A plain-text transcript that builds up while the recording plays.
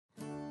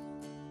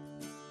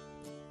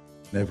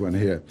And everyone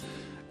here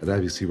at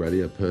ABC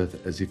Radio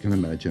Perth, as you can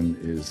imagine,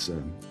 is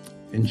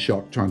in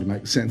shock trying to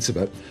make sense of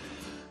it.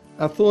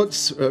 Our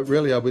thoughts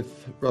really are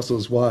with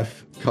Russell's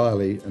wife,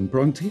 Kylie and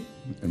Bronte,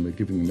 and we're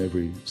giving them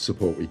every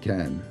support we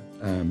can.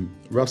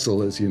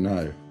 Russell, as you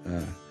know,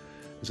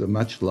 is a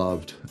much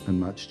loved and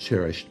much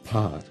cherished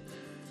part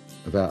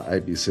of our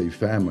ABC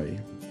family,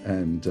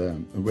 and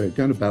we're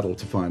going to battle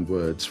to find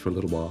words for a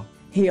little while.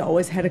 He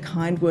always had a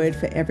kind word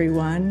for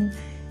everyone.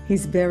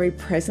 His very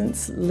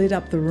presence lit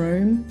up the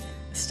room.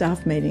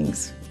 Staff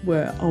meetings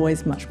were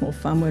always much more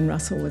fun when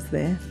Russell was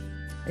there.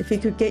 If he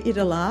could get you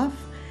to laugh,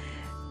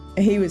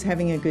 he was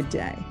having a good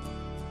day.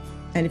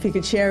 And if he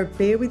could share a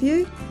beer with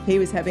you, he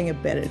was having a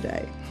better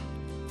day.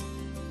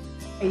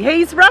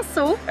 He's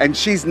Russell. And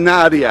she's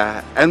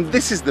Nadia. And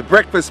this is the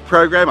breakfast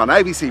program on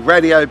ABC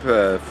Radio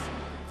Perth.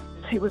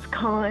 He was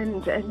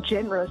kind and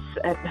generous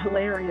and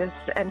hilarious,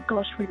 and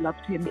gosh, we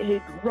loved him.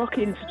 He'd rock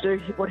in to do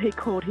what he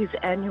called his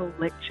annual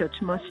lecture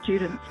to my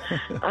students.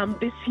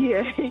 This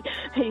year he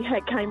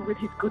came with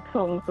his good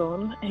songs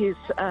on, his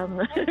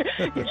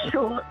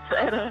shorts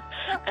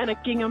and a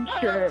gingham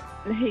shirt.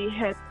 He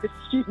had the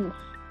students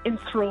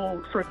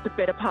enthralled for the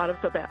better part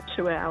of about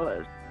 2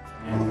 hours.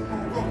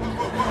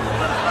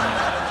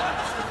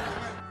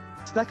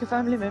 Like a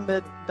family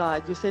member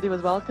died, you said he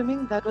was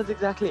welcoming. That was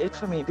exactly it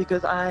for me,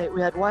 because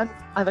we had one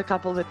other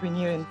couple that we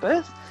knew in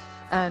Perth,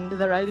 and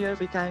the radio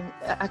became,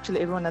 actually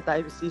everyone at the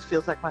ABC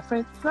feels like my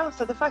friend as well,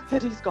 so the fact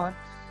that he's gone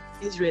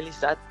is really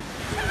sad.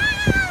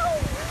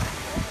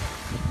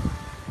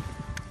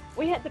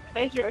 We had the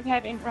pleasure of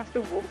having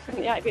Russell Woolf from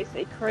the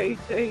ABC crew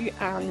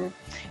do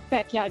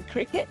backyard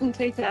cricket in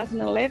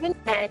 2011,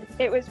 and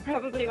it was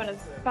probably one of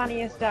the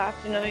funniest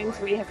afternoons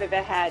we have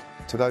ever had.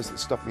 To those that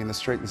stop me in the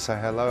street and say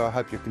hello, I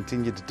hope you'll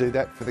continue to do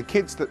that. For the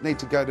kids that need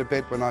to go to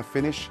bed when I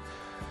finish,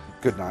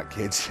 good night,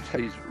 kids.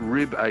 He's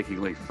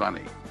rib-achingly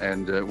funny,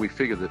 and we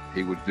figured that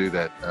he would do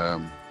that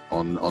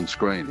on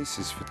screen. This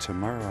is for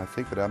tomorrow, I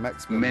think, but our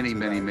maximum. Many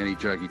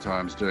jokey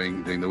times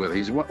doing the weather.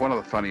 He's one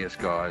of the funniest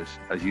guys,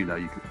 as you know,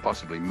 you could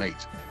possibly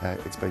meet.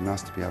 It's been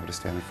nice to be able to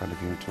stand in front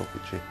of you and talk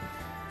with you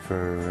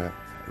for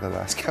the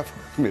last couple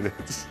of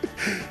minutes.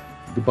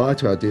 Goodbye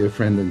to our dear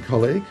friend and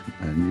colleague,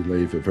 and you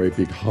leave a very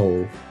big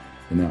hole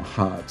in our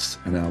hearts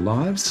and our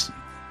lives.